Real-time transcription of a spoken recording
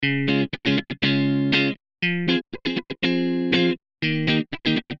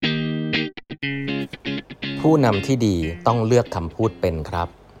ผู้นำที่ดีต้องเลือกคำพูดเป็นครับ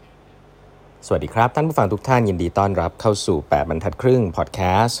สวัสดีครับท่านผู้ฟังทุกท่านยินดีต้อนรับเข้าสู่8บรรทัดครึ่งพอดแค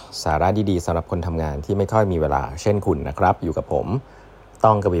สต์สาระดีๆสำหรับคนทำงานที่ไม่ค่อยมีเวลาเช่นคุณนะครับอยู่กับผม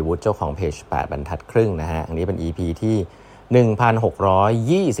ต้องกวีวุฒิเจ้าของเพจ8บรรทัดครึ่งนะฮะอันนี้เป็น EP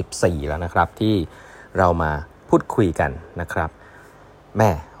ที่1624แล้วนะครับที่เรามาพูดคุยกันนะครับแม่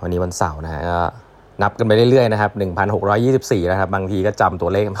วันนี้วันเสาร์นะฮะก็นับกันไปเรื่อยๆนะครับ1624แล้วครับบางทีก็จำตัว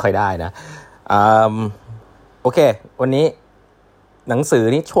เลขไม่ค่อยได้นะโอเควันนี้หนังสือ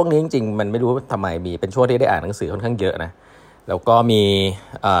นี่ช่วงนี้จริงๆมันไม่รู้ทำไมมีเป็นช่วงที่ได้อ่านหนังสือค่อนข้างเยอะนะแล้วก็มี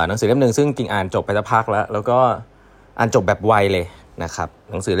หนังสือเล่มนึงซึ่งจริงอ่านจบไปสักพักแล้วก็อ่านจบแบบไวเลยนะครับ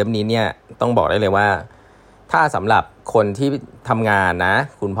หนังสือเล่มนี้เนี่ยต้องบอกได้เลยว่าถ้าสำหรับคนที่ทำงานนะ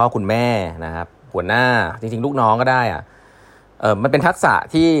คุณพ่อคุณแม่นะครับหัวหน้าจริงๆลูกน้องก็ได้มันเป็นทักษะ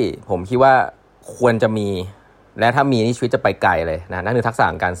ที่ผมคิดว่าควรจะมีและถ้ามีนี่ชีวิตจะไปไกลเลยนะนั่นคือทักษะ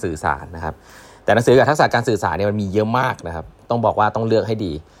การสื่อสารนะครับแต่หนังสือกับทักษะการสื่อสารเนี่ยมันมีเยอะมากนะครับต้องบอกว่าต้องเลือกให้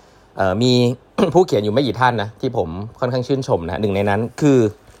ดีมี ผู้เขียนอยู่ไม่กี่ท่านนะที่ผมค่อนข้างชื่นชมนะหนึ่งในนั้นคือ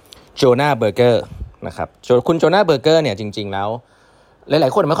โจนาเบอร์เกอร์นะครับคุณโจนาเบอร์เกอร์เนี่ยจริงๆแล้วหลา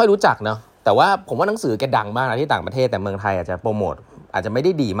ยๆคนไม่ค่อยรู้จักเนาะแต่ว่าผมว่าหนังสือแกดังมากนะที่ต่างประเทศแต่เมืองไทยอาจจะโปรโมทอาจจะไม่ไ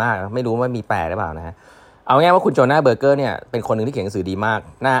ด้ดีมากไม่รู้ว่ามีแปลหรือเปล่านะฮะเอาง่ายว่าคุณโจนาเบอร์เกอร์เนี่ยเป็นคนหนึ่งที่เขียนหนังสือดีมาก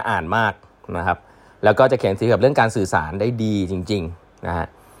น่าอ่านมากนะครับแล้วก็จะเขียนเกี่ยวกับเรื่องการสื่อสารได้ดีจริงๆนะฮะ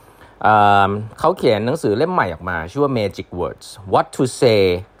เขาเขียนหนังสือเล่มใหม่ออกมาชื่อว่า Magic Words What to Say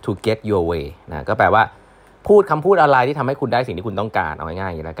to Get Your Way นะก็แปลว่าพูดคำพูดอะไรที่ทำให้คุณได้สิ่งที่คุณต้องการเอาง่ายๆ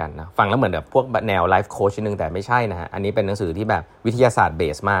อย่างนี้แล้วกันนะฟังแล้วเหมือนแบบพวกแนวไลฟ์โค้ชนึงแต่ไม่ใช่นะฮะอันนี้เป็นหนังสือที่แบบวิทยาศาสตร์เบ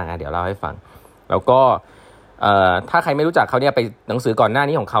สมากนะเดี๋ยวเล่าให้ฟังแล้วก็ถ้าใครไม่รู้จักเขาเนี่ยไปหนังสือก่อนหน้า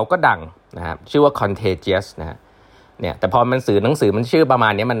นี้ของเขาก็ดังนะครับชื่อว่า Contagious นะฮะเนี่ยแต่พอหนังสือมันชื่อประมา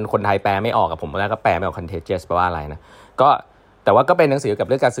ณนี้มันคนไทยแปลไม่ออกกับผมแล้วก็แปลไม่ออก Contagious แปลว่าอะไรนะก็แต่ว่าก็เป็นหนังสือกับ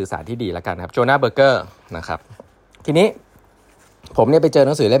เรื่องการสื่อสารที่ดีแล้วกันครับโจนาเบอร์เกอร์นะครับทีนี้ผมเนี่ยไปเจอห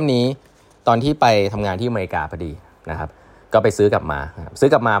นังสือเล่มนี้ตอนที่ไปทำงานที่อเมริกาพอดีนะครับก็ไปซื้อกลับมา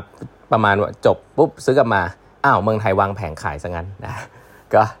ประมาณว่าจบปุ๊บซื้อกลับมาเมืองไทยวางแผงขายซะงั้นนะ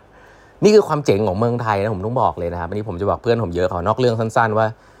ก็นี่คือความเจ๋งของเมืองไทยนะผมต้องบอกเลยนะครับวันนี้ผมจะบอกเพื่อนผมเยอะขอนอกเรื่องสั้นๆว่า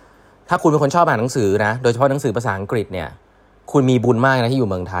ถ้าคุณเป็นคนชอบอ่านหนังสือนะโดยเฉพาะหนังสือภาษาอังกฤษเนี่ยคุณมีบุญมากนะที่อยู่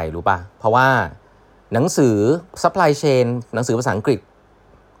เมืองไทยรู้ป่ะเพราะว่าหนังสือ supply chain หนังสือภาษาอังกฤษ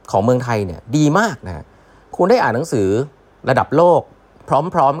ของเมืองไทยเนี่ยดีมากนะคุณได้อ่านหนังสือระดับโลก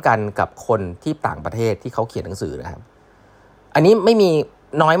พร้อมๆกันกับคนที่ต่างประเทศที่เขาเขียนหนังสือนะครับอันนี้ไม่มี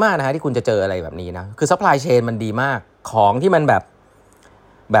น้อยมากนะฮะที่คุณจะเจออะไรแบบนี้นะคือ supply chain มันดีมากของที่มันแบบ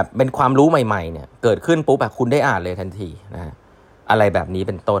เป็นความรู้ใหม่ๆเนี่ยเกิดขึ้นปุ๊บแบบคุณได้อ่านเลยทันทีนะอะไรแบบนี้เ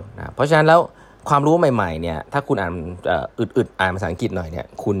ป็นต้นนะเพราะฉะนั้นแล้วความรู้ใหม่ๆเนี่ยถ้าคุณอ่านอ่านภาษาอังกฤษหน่อยเนี่ย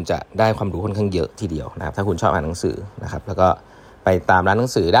คุณจะได้ความรู้ค่อนข้างเยอะทีเดียวนะครับถ้าคุณชอบอ่านหนังสือนะครับแล้วก็ไปตามร้านหนั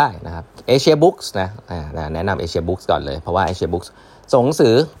งสือได้นะครับ Asia Books นะแนะนำ Asia Books ก่อนเลยเพราะว่า Asia Books ส่งหนังสื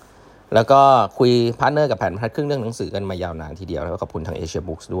อแล้วก็คุยพาร์ทเนอร์กับแผ่นพัดครึ่งเรื่องหนังสือกันมายาวนานทีเดียวแล้วก็ขอบคุณทาง Asia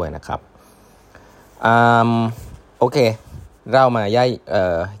Books ด้วยนะครับโอเคเรามา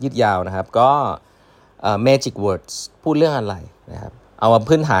ยืดยาวนะครับก็Magic Words พูดเรื่องอะไรนะครับเอา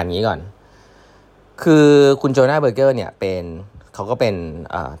พื้นฐานนี้ก่อนคือคุณโจนาเบอร์เกอร์เนี่ยเขาก็เป็น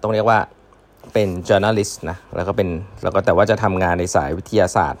ต้องเรียกว่าเป็น journalist นะแล้วก็แต่ว่าจะทำงานในสายวิทยา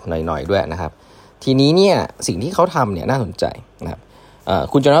ศาสตร์หน่อยๆด้วยนะครับทีนี้เนี่ยสิ่งที่เขาทำเนี่ยน่าสนใจนะครับ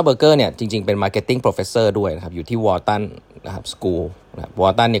คุณโจนาเบอร์เกอร์เนี่ยจริงๆเป็น marketing professor ด้วยนะครับอยู่ที่วอร์ตันนะครับ school นะวอ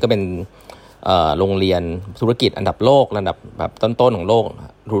ร์ตันเนี่ยก็เป็นโรงเรียนธุรกิจอันดับโลกระดับแบบต้นๆของโลก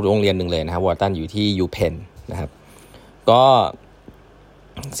โรงเรียนหนึ่งเลยนะครับวอร์ตันอยู่ที่ยูเพนนะครับก็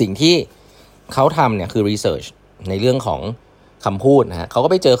สิ่งที่เขาทำเนี่ยคือ research ในเรื่องของคำพูดนะฮะเขาก็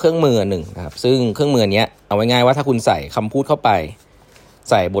ไปเจอเครื่องมือหนึ่งนะครับซึ่งเครื่องมือนี้เอาไว้ง่ายว่าถ้าคุณใส่คำพูดเข้าไป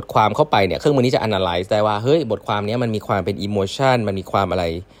ใส่บทความเข้าไปเนี่ยเครื่องมือนี้จะ analyze ได้ว่าเฮ้ยบทความนี้มันมีความเป็น emotion มันมีความอะไร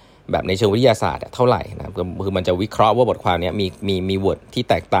แบบในเชิงวิทยาศาสตร์เท่าไหร่นะครับคือมันจะวิเคราะห์ว่าบทความนี้มี word ที่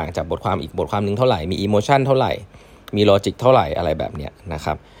แตกต่างจากบทความอีกบทความนึงเท่าไหร่มี emotion เท่าไหร่มี logic เท่าไหร่อะไรแบบเนี้ยนะค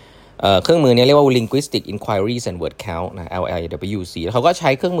รับเครื่องมือนี้เรียกว่า linguistic inquiries and word count นะ LIWC แล้วเขาก็ใช้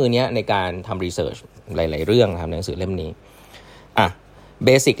เครื่องมือนี้ในการทำ research หลายๆเรื่องนะครับในหนังสือเล่มนี้เบ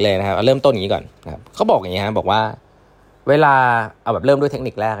สิกเลยนะครับเริ่มต้นอย่างนี้ก่อนนะครับเขาบอกอย่างนี้ฮะบอกว่าเวลาเอาแบบเริ่มด้วยเทค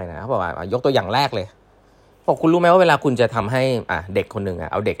นิคแรกเลยนะเขาบอกว่ายกตัวอย่างแรกเลยบอกคุณรู้ไหมว่าเวลาคุณจะทำให้เด็กคนหนึ่ง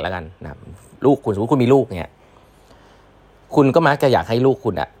เอาเด็กแล้วกันนะลูกคุณสมมติคุณมีลูกเนี่ยคุณก็มักจะอยากให้ลูกคุ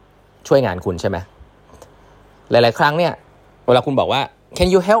ณช่วยงานคุณใช่ไหมหลายๆครั้งเนี่ยเวลาคุณบอกว่า can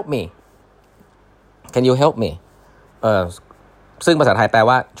you help me can you help me ซึ่งภาษาไทยแปล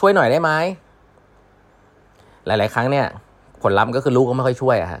ว่าช่วยหน่อยได้ไหมหลายๆครั้งเนี่ยผลลัพธ์ก็คือลูกก็ไม่ค่อยช่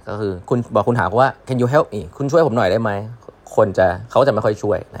วยฮะก็คือคุณบอกคุณถามว่า can you help me คุณช่วยผมหน่อยได้ไหมเขาจะไม่ค่อย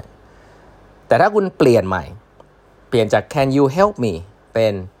ช่วยนะ แต่ถ้าคุณเปลี่ยนใหม่เปลี่ยนจาก can you help me เป็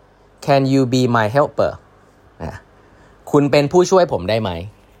น can you be my helper นะคุณเป็นผู้ช่วยผมได้ไหม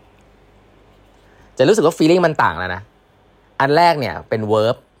จะรู้สึกว่า feeling มันต่างแล้วนะอันแรกเนี่ยเป็น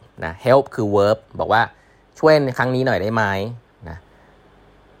verb นะ help คือ verb บอกว่าช่วยครั้งนี้หน่อยได้ไหมนะ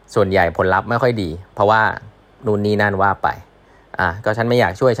ส่วนใหญ่ผลลัพธ์ไม่ค่อยดีเพราะว่านู่นนี่นั่นว่าไปก็ฉันไม่อยา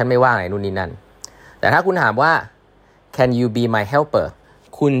กช่วยฉันไม่ว่างไหนนู่นนี่นั่นแต่ถ้าคุณถามว่า can you be my helper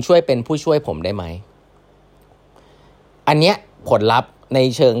คุณช่วยเป็นผู้ช่วยผมได้ไหมอันเนี้ยผลลัพธ์ใน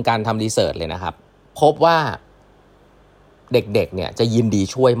เชิงการทำรีเสิร์ชเลยนะครับพบว่าเด็กๆเนี่ยจะยินดี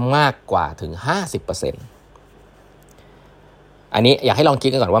ช่วยมากกว่าถึง 50% อันนี้อยากให้ลองคิด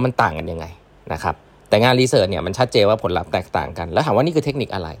กันก่อนว่ามันต่างกันยังไงนะครับแต่งานรีเสิร์ชเนี่ยมันชัดเจนว่าผลลัพธ์แตกต่างกันแล้วถามว่านี่คือเทคนิค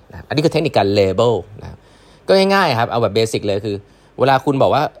อะไรนะอันนี้คือเทคนิคการเลเบลนะครับก็ง่ายๆครับเอาแบบเบสิกเลยคือเวลาคุณบอ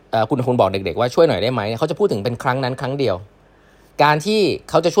กว่าคุณบอกเด็กๆว่าช่วยหน่อยได้ไหมเขาจะพูดถึงเป็นครั้งนั้นครั้งเดียวการที่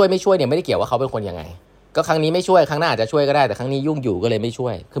เขาจะช่วยไม่ช่วยเนี่ยไม่ได้เกี่ยวว่าเขาเป็นคนยังไงก็ครั้งนี้ไม่ช่วยครั้งหน้าอาจจะช่วยก็ได้แต่ครั้งนี้ยุ่งอยู่ก็เลยไม่ช่ว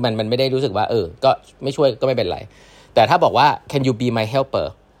ยคือมันไม่ได้รู้สึกว่าก็ไม่ช่วยก็ไม่เป็นไรแต่ถ้าบอกว่า can you be my helper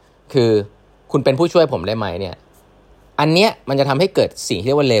คือคุณเป็นผู้ช่วยผมได้ไหมเนี่ยอันเนี้ยมันจะทำให้เกิดสิ่งที่เ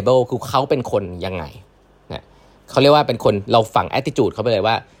รียกว่า label คือเขาเป็นคนยังไงนะเขาเรียกว่าเป็นคนเราฝัง attitude เขาไปเลย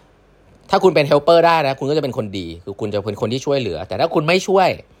ว่าถ้าคุณเป็น helper ได้นะคุณก็จะเป็นคนดีคือคุณจะเป็นคนที่ช่วยเหลือแต่ถ้าคุณไม่ช่วย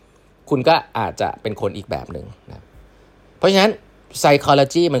คุณก็อาจจะเป็นคนอีกแบบหนึ่งนะเพราะฉะนั้น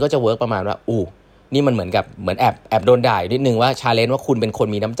psychology มันก็จะ work ประมาณว่านี่มันเหมือนแอบโดนด่านิดนึงว่า challenge ว่าคุณเป็นคน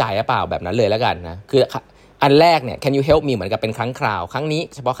มีน้ำใจหรือเปล่าแบบนั้นเลยแล้วกันนะคืออันแรกเนี่ย can you help me เหมือนกับเป็นครั้งคราวครั้งนี้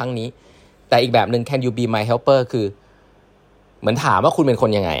เฉพาะครั้งนี้แต่อีกแบบนึง can you be my helper คือเหมือนถามว่าคุณเป็นคน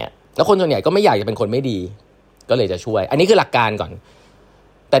ยังไงอะแล้วคนส่วนใหญ่ก็ไม่อยากจะเป็นคนไม่ดีก็เลยจะช่วยอันนี้คือหลักการก่อน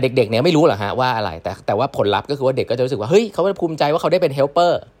แต่เด็กๆเนี่ยไม่รู้หรอกฮะว่าอะไรแต่ว่าผลลัพธ์ก็คือว่าเด็กก็จะรู้สึกว่าเฮ้ยเขาภูมิใจว่าเขาได้เป็น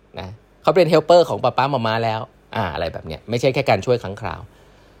helper นะเขาเป็น helper ของป๊าๆมาแล้วอะไรแบบเนี้ยไม่ใช่แค่การช่วยครั้งคราว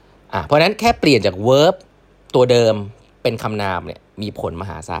เพราะนั้นแค่เปลี่ยนจาก verb ตัวเดิมเป็นคำนามเนี่ยมีผลม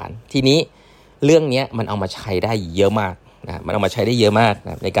หาศาลทีนี้เรื่องนี้มันเอามาใช้ได้เยอะมากนะมันเอามาใช้ได้เยอะมากน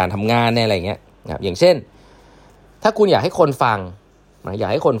ะในการทำงานในอะไรเงี้ยนะอย่างเช่นถ้าคุณอยากให้คนฟังนะอยา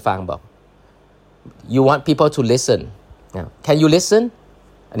กให้คนฟังบอก you want people to listen can you listen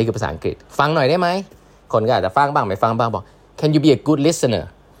อันนี้คือภาษาอังกฤษฟังหน่อยได้ไหมคนก็อาจจะฟังบ้างไม่ฟังบ้างบอก can you be a good listener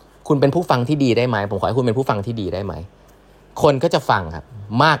คุณเป็นผู้ฟังที่ดีได้ไหมผมขอให้คุณเป็นผู้ฟังที่ดีได้ไหมคนก็จะฟังครับ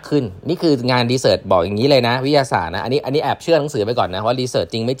มากขึ้นนี่คืองานรีเสิร์ชบอกอย่างนี้เลยนะวิทยาศาสตร์นะอันนี้แอบเชื่อหนังสือไปก่อนนะว่ารีเสิร์ช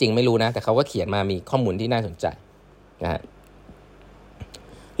จริงไม่จริงไม่รู้นะแต่เขาก็เขียนมามีข้อมูลที่น่าสนใจนะฮะ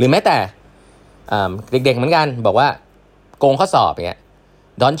หรือแม้แต่เด็กๆเหมือนกันบอกว่าโกงข้อสอบอย่างเงี้ย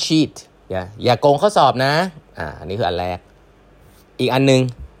don't cheat อย่าโกงข้อสอบนะอันนี้คืออันแรกอีกอันนึง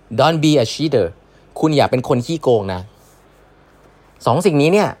don't be a cheater คุณอย่าเป็นคนขี้โกงนะสองสิ่งนี้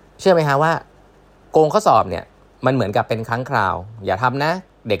เนี่ยเชื่อไหมฮะว่าโกงข้อสอบเนี่ยมันเหมือนกับเป็นครั้งคราวอย่าทำนะ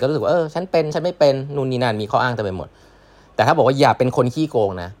เด็กก็รู้สึกว่าฉันไม่เป็นนู่นนี่นั่นมีข้ออ้างเต็มไปหมดแต่ถ้าบอกว่าอย่าเป็นคนขี้โกง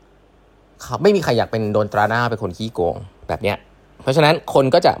นะไม่มีใครอยากเป็นโดนตราหน้าเป็นคนขี้โกงแบบเนี้ยเพราะฉะนั้นคน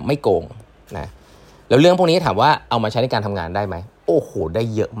ก็จะไม่โกงนะแล้วเรื่องพวกนี้ถามว่าเอามาใช้ในการทำงานได้ไหมโอ้โหได้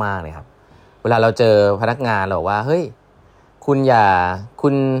เยอะมากเลยครับเวลาเราเจอพนักงานเราบอกว่าเฮ้ยคุณอย่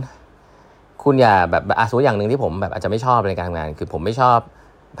าแบบสมมติอย่างนึงที่ผมแบบอาจจะไม่ชอบในการทำงานคือผมไม่ชอบ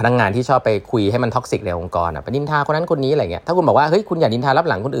พนักงานที่ชอบไปคุยให้มันท็อกซิกในองค์กรไปนินทาคนนั้นคนนี้อะไรเงี้ยถ้าคุณบอกว่าเฮ้ยคุณอย่านินทารับ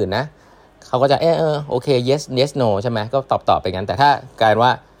หลังคนอื่นนะเขาก็จะโอเค yes no ใช่ไหมก็ตอบไปงั้นแต่ถ้ากลายว่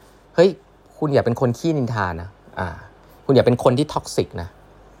าเฮ้ยคุณอย่าเป็นคนขี้นินทานะคุณอย่าเป็นคนที่ท็อกซิกนะ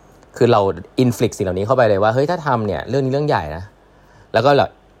คือเราอินฟลิกสิ่งเหล่านี้เข้าไปเลยว่าเฮ้ยถ้าทำเนี่ยเรื่องนี้เรื่องใหญ่นะแล้วก็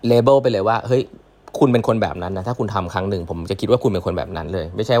เลเบลไปเลยว่าเฮ้ยคุณเป็นคนแบบนั้นนะถ้าคุณทำครั้งหนึ่งผมจะคิดว่าคุณเป็นคนแบบนั้นเลย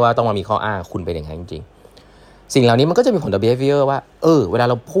ไม่ใช่ว่าต้องมามีข้ออ้างคุณเป็นอย่างนั้นจริงๆสิ่งเหล่านี้มันก็จะมีผลต่อ behavior ว่าเวลา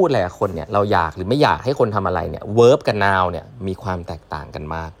เราพูดอะไรกับคนเนี่ยเราอยากหรือไม่อยากให้คนทำอะไรเนี่ย verb กับ noun เนี่ยมีความแตกต่างกัน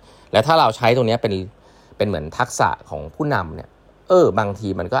มากแล้วถ้าเราใช้ตรงนี้เป็นเหมือนทักษะของผู้นำเนี่ยบางที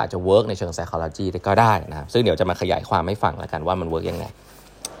มันก็อาจจะ work ในเชิง psychology ก็ได้นะครับซึ่งเดี๋ยวจะมาขยายความให้ฟังแล้วกันว่ามัน work ยังไง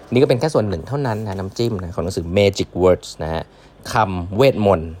นี่ก็เป็นแค่ส่วนหนึ่งเท่านั้นนะน้ำจิ้มนะของหนังสือ magic words นะฮะคำเวทม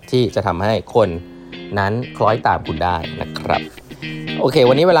นต์ที่จะทำให้คนนั้นคล้อยตามคุณได้นะครับโอเค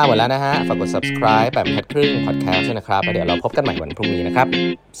วันนี้เวลาหมดแล้วนะฮะฝากกด subscribe แบบทัดครึ่ง podcast ด้วยนะครับแล้วเดี๋ยวเราพบกันใหม่วันพรุ่งนี้นะครับ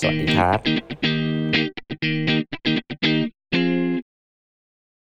สวัสดีครับ